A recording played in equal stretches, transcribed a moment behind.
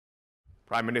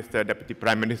Prime Minister, Deputy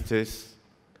Prime Ministers,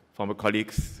 former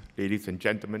colleagues, ladies and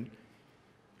gentlemen,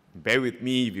 bear with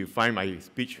me if you find my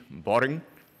speech boring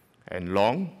and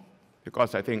long,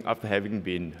 because I think after having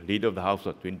been leader of the House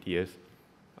for 20 years,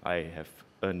 I have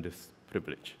earned this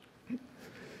privilege.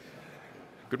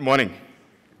 Good morning.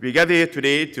 We gather here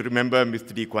today to remember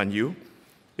Mr. Kuan Yew.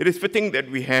 It is fitting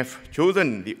that we have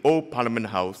chosen the old Parliament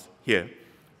House here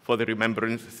for the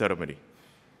Remembrance ceremony.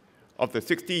 Of the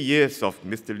 60 years of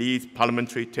Mr. Lee's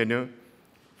parliamentary tenure,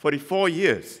 44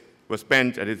 years were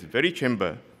spent at his very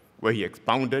chamber where he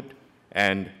expounded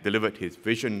and delivered his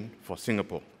vision for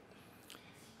Singapore.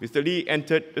 Mr. Lee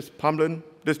entered this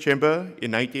chamber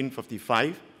in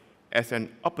 1955 as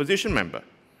an opposition member.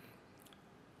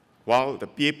 While the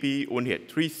PAP only had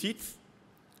 3 seats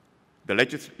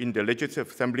in the Legislative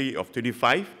Assembly of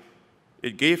 25,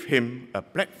 it gave him a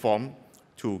platform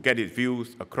to get his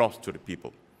views across to the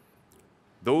people.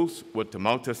 Those were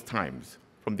tumultuous times,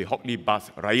 from the Hockley bus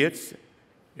riots,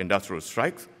 industrial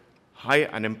strikes, high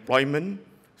unemployment,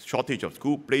 shortage of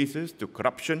school places, to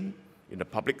corruption in the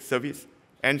public service,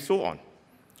 and so on.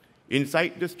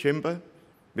 Inside this chamber,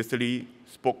 Mr. Lee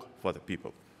spoke for the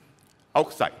people.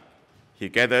 Outside, he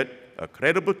gathered a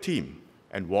credible team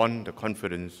and won the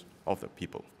confidence of the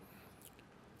people.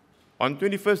 On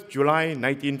 21st July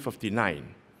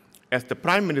 1959, as the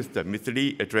Prime Minister, Mr.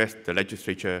 Lee addressed the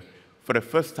legislature for the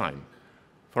first time.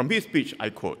 From his speech,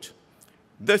 I quote,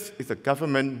 "This is a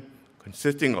government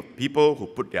consisting of people who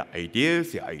put their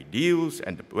ideas, their ideals,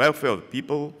 and the welfare of the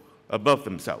people above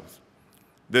themselves.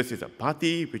 This is a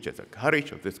party which has the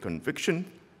courage of this conviction,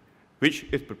 which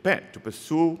is prepared to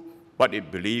pursue what it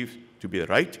believes to be the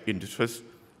right interests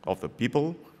of the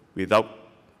people without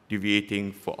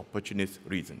deviating for opportunist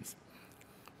reasons.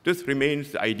 This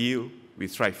remains the ideal we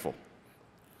strive for."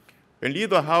 When Leader of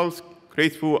the House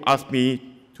gracefully asked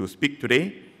me to speak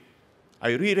today,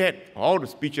 I reread all the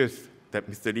speeches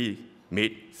that Mr. Lee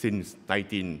made since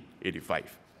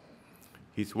 1985.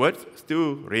 His words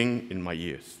still ring in my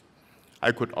ears.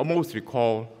 I could almost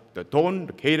recall the tone,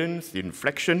 the cadence, the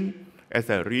inflection as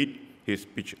I read his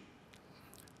speech.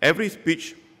 Every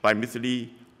speech by Mr.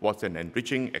 Lee was an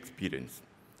enriching experience.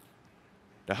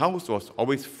 The House was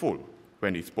always full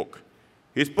when he spoke.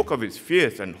 He spoke of his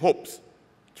fears and hopes,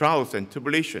 trials and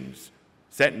tribulations,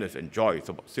 sadness and joys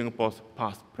about Singapore's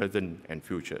past, present, and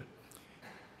future.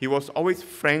 He was always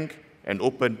frank and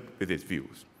open with his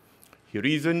views. He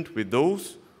reasoned with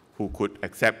those who could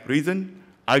accept reason,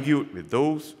 argued with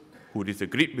those who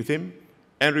disagreed with him,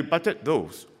 and rebutted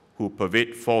those who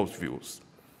purveyed false views.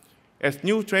 As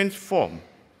new trends formed,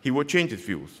 he would change his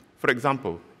views. For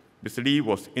example, Mr. Lee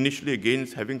was initially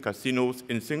against having casinos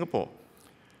in Singapore.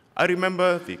 I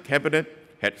remember the Cabinet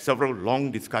had several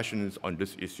long discussions on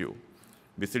this issue.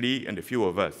 Mr. Lee and a few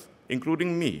of us,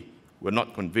 including me, were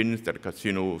not convinced that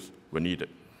casinos were needed.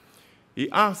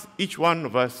 He asked each one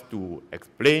of us to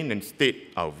explain and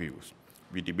state our views.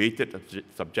 We debated the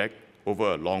subject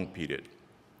over a long period.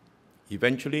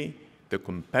 Eventually, the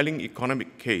compelling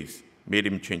economic case made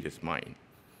him change his mind.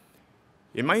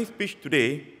 In my speech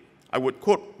today, I would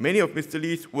quote many of Mr.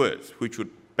 Lee's words, which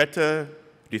would better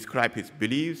describe his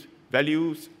beliefs,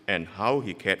 values, and how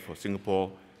he cared for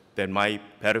Singapore than my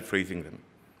paraphrasing them.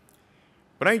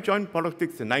 When I joined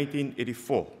politics in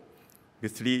 1984,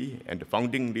 Mr. Lee and the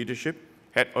founding leadership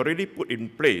had already put in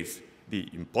place the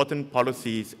important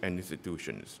policies and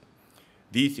institutions.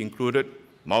 These included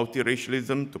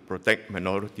multiracialism to protect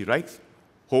minority rights,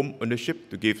 home ownership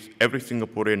to give every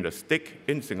Singaporean a stake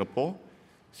in Singapore,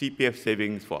 CPF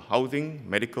savings for housing,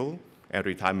 medical, and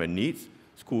retirement needs,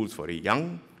 schools for the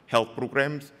young, health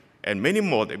programs, and many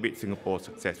more that made Singapore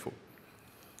successful.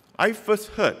 I first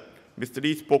heard Mr.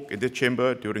 Lee spoke in this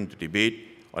chamber during the debate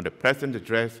on the President's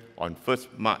address on 1st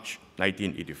March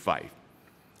 1985.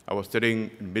 I was sitting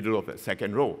in the middle of the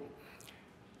second row.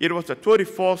 It was a tour de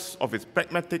force of his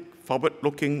pragmatic,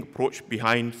 forward-looking approach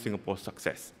behind Singapore's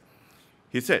success.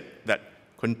 He said that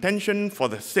contention for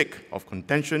the sake of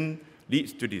contention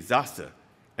leads to disaster,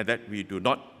 and that we do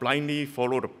not blindly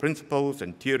follow the principles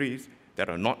and theories that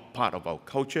are not part of our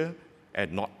culture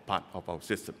and not part of our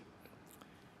system.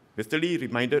 Mr. Lee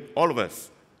reminded all of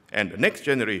us and the next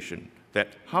generation that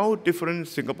how different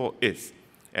Singapore is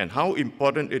and how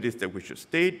important it is that we should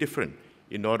stay different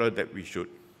in order that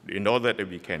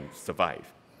we can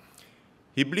survive.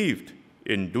 He believed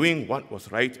in doing what was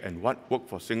right and what worked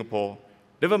for Singapore,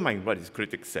 never mind what his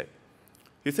critics said.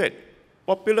 He said,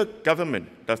 "Popular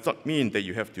government does not mean that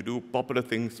you have to do popular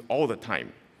things all the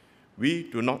time. We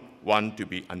do not want to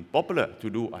be unpopular to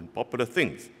do unpopular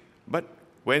things, but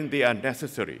when they are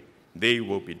necessary, they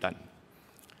will be done."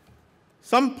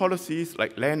 Some policies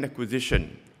like land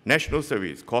acquisition, national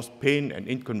service caused pain and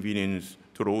inconvenience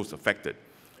to those affected,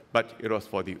 but it was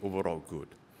for the overall good.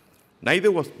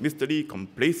 Neither was Mr. Lee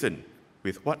complacent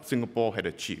with what Singapore had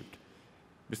achieved.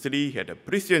 Mr. Lee had a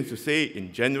prescience to say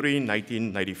in January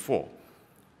 1994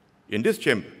 in this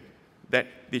chamber that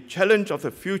the challenge of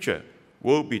the future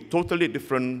will be totally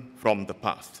different from the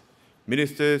past.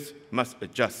 Ministers must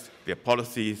adjust their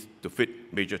policies to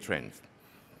fit major trends.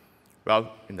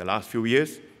 Well, in the last few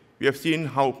years, we have seen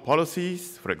how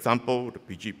policies, for example, the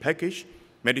PG package,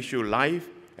 MediShield Life,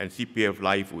 and CPF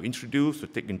Life were introduced to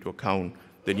take into account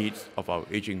the needs of our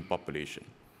aging population.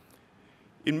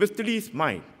 In Mr. Lee's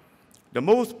mind, the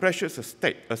most precious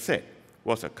asset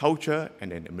was a culture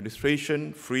and an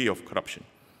administration free of corruption.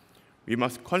 We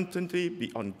must constantly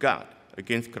be on guard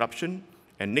against corruption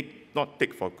and not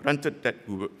take for granted that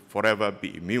we will forever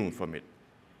be immune from it.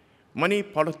 Money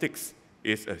politics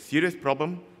is a serious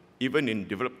problem, even in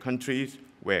developed countries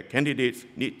where candidates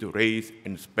need to raise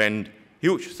and spend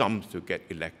huge sums to get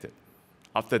elected.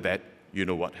 After that, you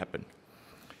know what happened.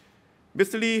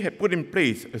 Mr. Lee had put in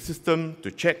place a system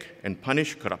to check and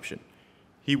punish corruption.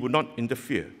 He would not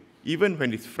interfere, even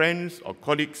when his friends or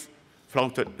colleagues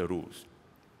flouted the rules.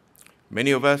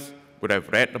 Many of us would have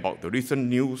read about the recent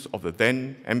news of the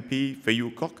then MP Fei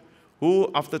Yew,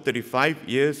 who, after 35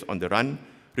 years on the run,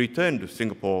 returned to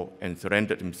Singapore and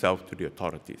surrendered himself to the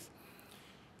authorities.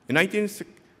 In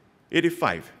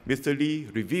 1985, Mr. Lee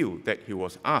revealed that he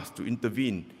was asked to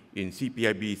intervene in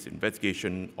CPIB's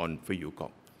investigation on Fei Yew.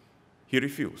 He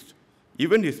refused.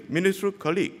 Even his ministerial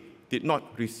colleague did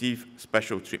not receive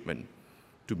special treatment.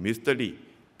 To Mr. Lee,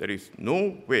 there is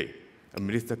no way a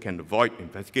minister can avoid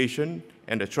investigation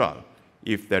and a trial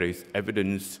if there is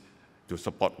evidence to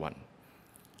support one.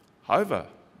 However,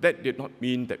 that did not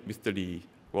mean that Mr. Lee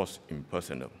was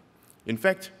impersonal. In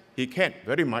fact, he cared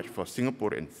very much for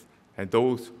Singaporeans and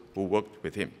those who worked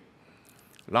with him.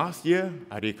 Last year,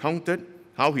 I recounted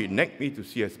how he nagged me to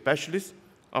see a specialist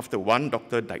after one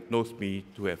doctor diagnosed me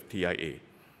to have TIA.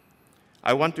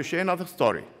 I want to share another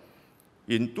story.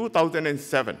 In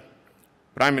 2007,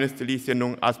 Prime Minister Lee Hsien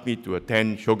Loong asked me to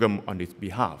attend Shogam on his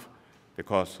behalf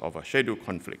because of a schedule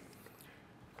conflict.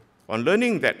 On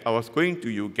learning that I was going to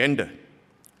Uganda,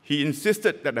 he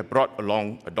insisted that I brought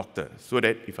along a doctor so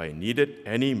that if I needed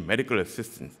any medical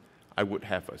assistance, I would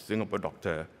have a Singapore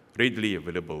doctor readily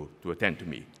available to attend to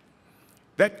me.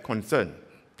 That concern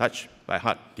touched my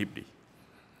heart deeply.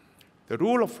 The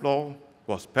rule of law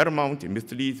was paramount in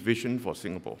Mr. Lee's vision for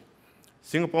Singapore.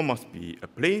 Singapore must be a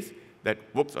place that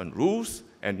works on rules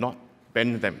and not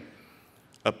bend them.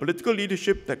 A political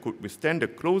leadership that could withstand the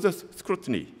closest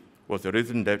scrutiny was the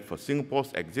reason that for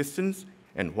Singapore's existence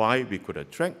and why we could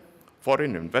attract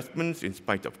foreign investments in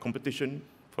spite of competition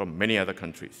from many other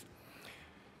countries.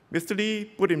 Mr. Lee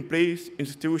put in place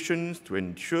institutions to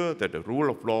ensure that the rule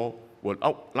of law will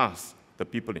outlast the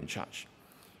people in charge.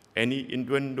 Any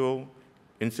innuendo,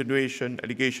 insinuation,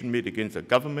 allegation made against a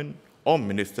government or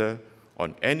minister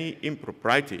on any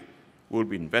impropriety will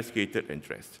be investigated and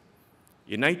addressed.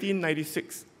 In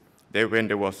 1996, when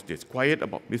there was disquiet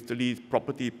about Mr. Lee's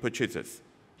property purchases,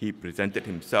 he presented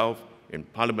himself in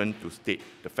Parliament to state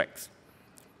the facts.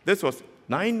 This was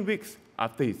 9 weeks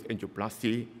after his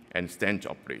angioplasty and stent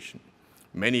operation.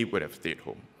 Many would have stayed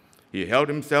home. He held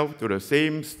himself to the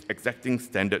same exacting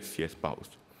standards he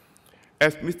espoused.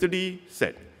 As Mr. Lee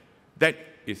said, that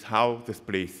is how this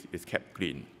place is kept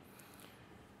clean.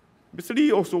 Mr.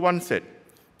 Lee also once said,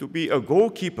 to be a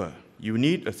goalkeeper, you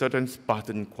need a certain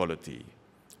Spartan quality.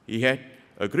 He had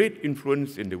a great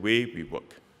influence in the way we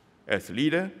work. As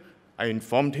leader, I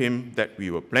informed him that we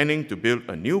were planning to build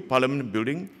a new parliament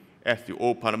building as the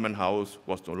old Parliament House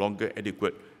was no longer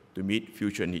adequate to meet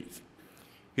future needs.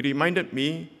 He reminded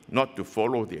me not to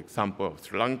follow the example of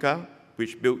Sri Lanka,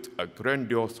 which built a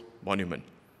grandiose monument.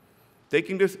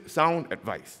 Taking this sound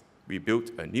advice, we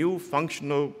built a new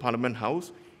functional Parliament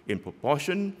House in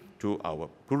proportion to our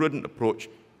prudent approach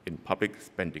in public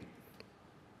spending.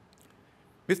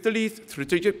 Mr. Lee's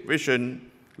strategic vision,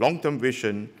 long-term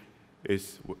vision,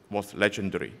 was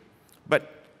legendary,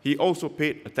 but he also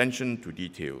paid attention to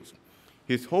details.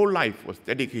 His whole life was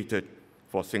dedicated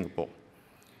for Singapore.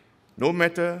 No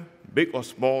matter big or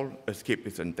small escaped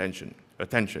his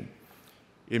attention.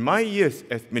 In my years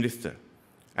as minister,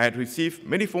 I had received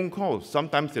many phone calls,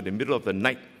 sometimes in the middle of the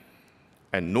night,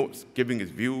 and notes giving his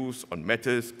views on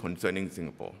matters concerning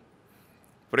Singapore.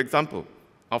 For example,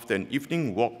 after an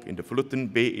evening walk in the Fullerton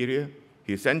Bay area,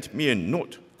 he sent me a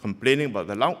note complaining about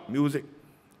the loud music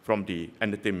from the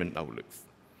entertainment outlets.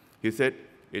 He said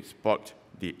it spoiled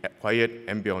the quiet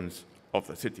ambience of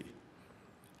the city.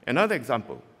 Another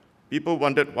example, people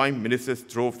wondered why ministers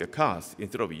drove their cars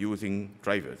instead of using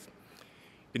drivers.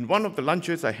 In one of the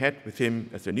lunches I had with him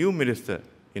as a new minister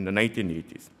in the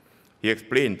 1980s, he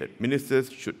explained that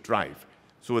ministers should drive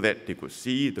so that they could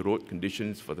see the road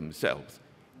conditions for themselves,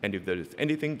 and if there is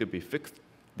anything to be fixed,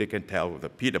 they can tell the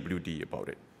PWD about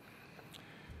it.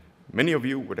 Many of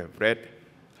you would have read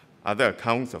other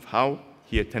accounts of how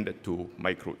he attended to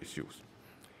micro issues.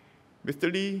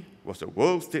 Mr. Lee was a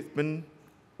world statesman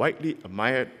widely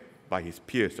admired by his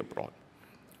peers abroad.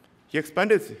 He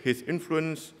expanded his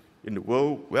influence in the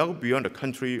world well beyond a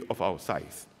country of our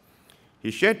size. He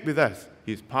shared with us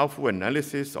his powerful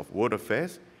analysis of world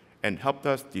affairs and helped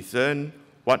us discern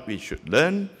what we should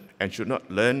learn and should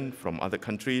not learn from other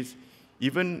countries,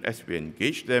 even as we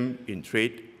engage them in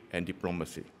trade and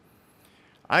diplomacy.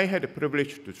 I had the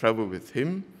privilege to travel with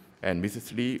him and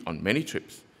Mrs. Lee on many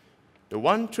trips. The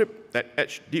one trip that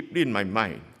etched deeply in my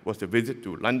mind was the visit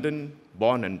to London,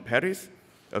 Bonn, and Paris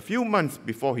a few months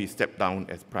before he stepped down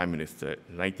as Prime Minister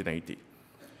in 1990.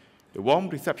 The warm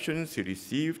receptions he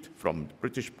received from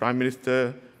British Prime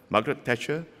Minister Margaret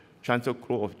Thatcher, Chancellor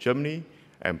Kohl of Germany,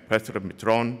 and President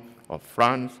Mitterrand of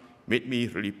France made me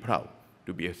really proud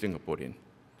to be a Singaporean.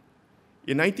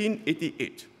 In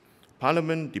 1988,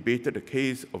 Parliament debated the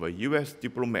case of a US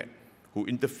diplomat who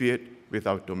interfered with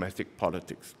our domestic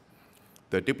politics.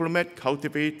 The diplomat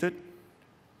cultivated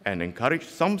and encouraged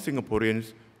some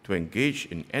Singaporeans to engage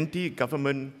in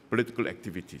anti-government political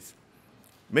activities.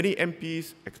 Many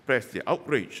MPs expressed their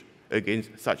outrage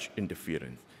against such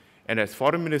interference, and as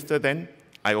Foreign Minister then,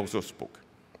 I also spoke.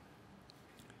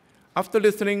 After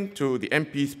listening to the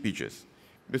MP speeches,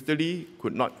 Mr. Lee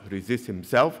could not resist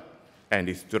himself, and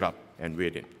he stood up and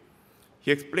weighed in.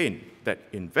 He explained that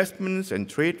investments and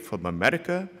trade from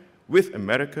America with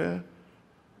America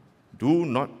do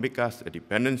not make us a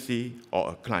dependency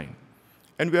or a client,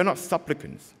 and we are not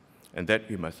supplicants, and that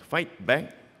we must fight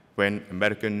back when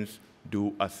Americans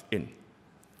do us in.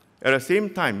 At the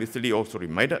same time, Mr. Lee also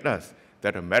reminded us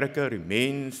that America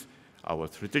remains our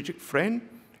strategic friend,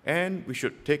 and we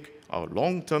should take our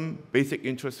long-term basic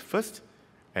interests first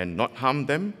and not harm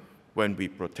them when we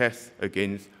protest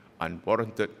against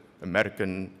unwarranted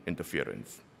American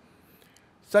interference.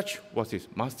 Such was his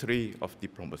mastery of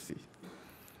diplomacy.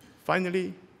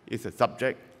 Finally, is the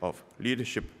subject of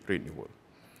leadership renewal.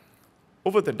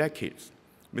 Over the decades,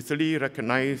 Mr. Lee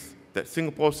recognized that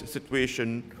Singapore's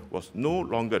situation was no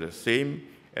longer the same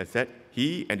as that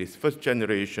he and his first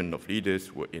generation of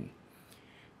leaders were in.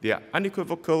 Their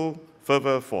unequivocal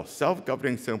fervor for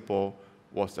self-governing Singapore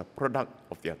was a product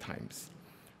of their times.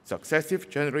 Successive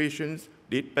generations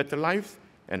lead better lives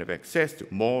and have access to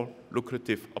more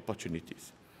lucrative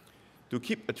opportunities. To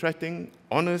keep attracting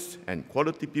honest and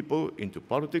quality people into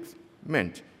politics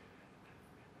meant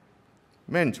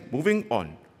moving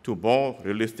on to more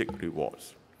realistic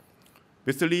rewards.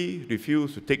 Mr. Lee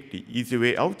refused to take the easy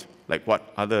way out, like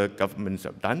what other governments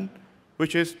have done,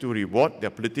 which is to reward their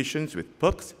politicians with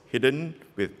perks hidden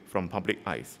from public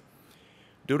eyes.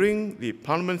 During the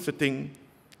Parliament sitting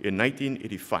in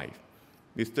 1985,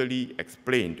 Mr. Lee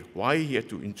explained why he had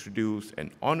to introduce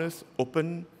an honest,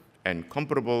 open, and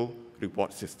comparable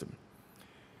reward system.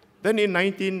 Then in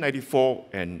 1994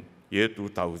 and year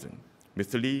 2000,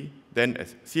 Mr. Lee, then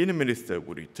as senior minister,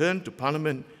 would return to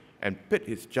Parliament and pit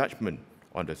his judgment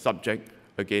on the subject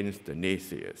against the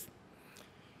naysayers.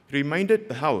 He reminded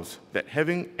the House that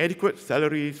having adequate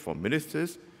salaries for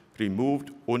ministers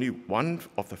removed only one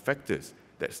of the factors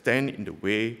that stand in the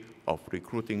way of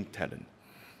recruiting talent.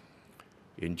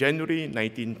 In January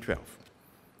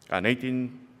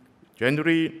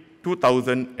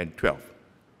 2012,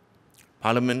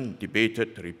 Parliament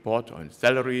debated the report on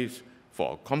salaries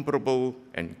for a comparable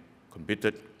and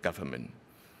competent government.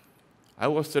 I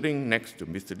was sitting next to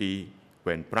Mr. Lee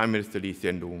when Prime Minister Lee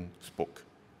Hsien Loong spoke.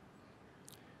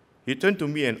 He turned to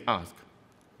me and asked,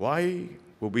 why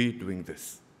were we doing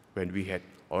this when we had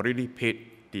already paid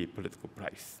the political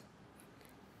price?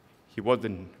 He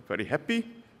wasn't very happy,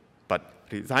 but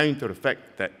resigned to the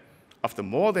fact that after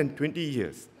more than 20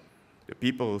 years, the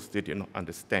people still did not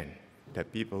understand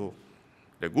that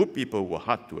the good people were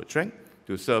hard to attract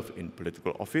to serve in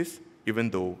political office, even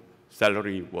though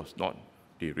salary was not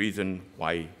the reason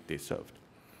why they served.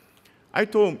 I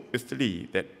told Mr. Lee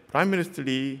that Prime Minister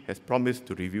Lee has promised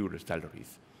to review the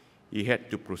salaries. He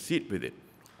had to proceed with it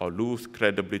or lose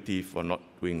credibility for not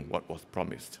doing what was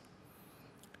promised.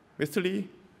 Mr. Lee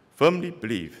firmly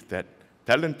believed that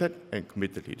talented and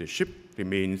committed leadership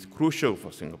remains crucial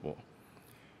for Singapore.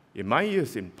 In my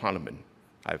years in Parliament,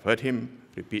 I've heard him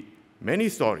repeat many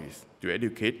stories to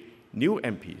educate new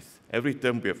MPs. Every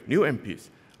term we have new MPs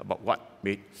about what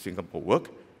made Singapore work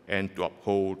and to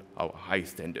uphold our high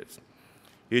standards.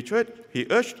 He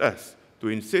urged us to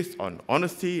insist on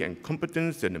honesty and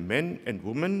competence in the men and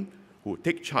women who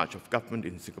take charge of government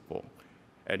in Singapore.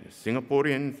 And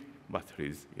Singaporeans must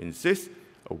resist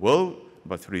a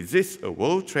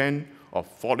world trend of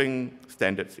falling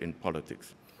standards in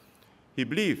politics. He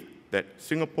believed that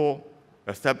Singapore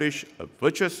established a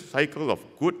virtuous cycle of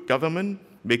good government,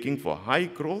 making for high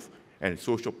growth and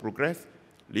social progress,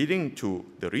 leading to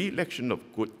the re-election of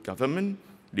good government,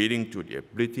 leading to the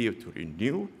ability to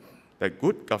renew that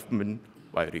good government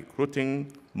by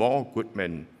recruiting more good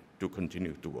men to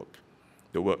continue to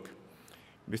work.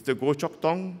 Mr. Goh Chok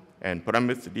Tong and Prime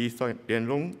Minister Lee Hsien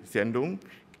Loong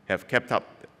have kept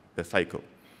up the cycle.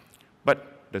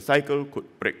 But the cycle could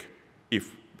break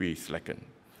if we slacken.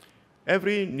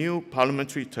 Every new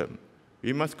parliamentary term,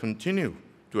 we must continue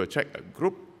to attract a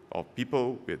group of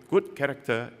people with good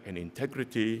character and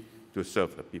integrity to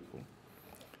serve the people.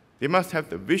 They must have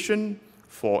the vision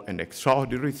for an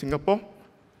extraordinary Singapore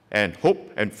and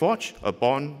hope and forge a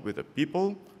bond with the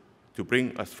people to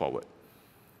bring us forward.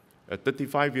 A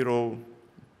 35-year-old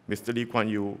Mr. Lee Kuan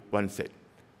Yew once said,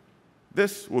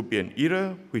 "This will be an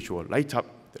era which will light up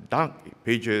the dark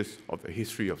pages of the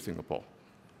history of Singapore."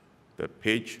 The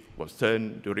page was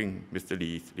turned during Mr.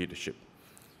 Lee's leadership.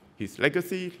 His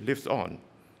legacy lives on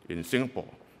in Singapore,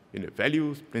 in the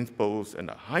values, principles, and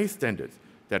the high standards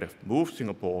that have moved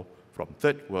Singapore from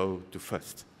third world to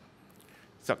first.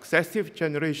 Successive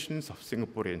generations of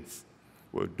Singaporeans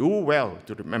will do well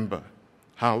to remember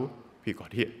how we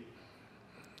got here.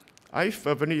 I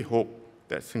fervently hope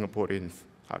that Singaporeans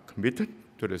are committed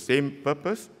to the same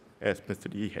purpose as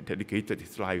Mr. Lee had dedicated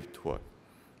his life toward,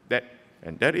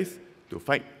 and that is to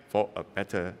fight for a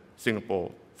better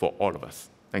Singapore for all of us.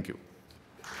 Thank you.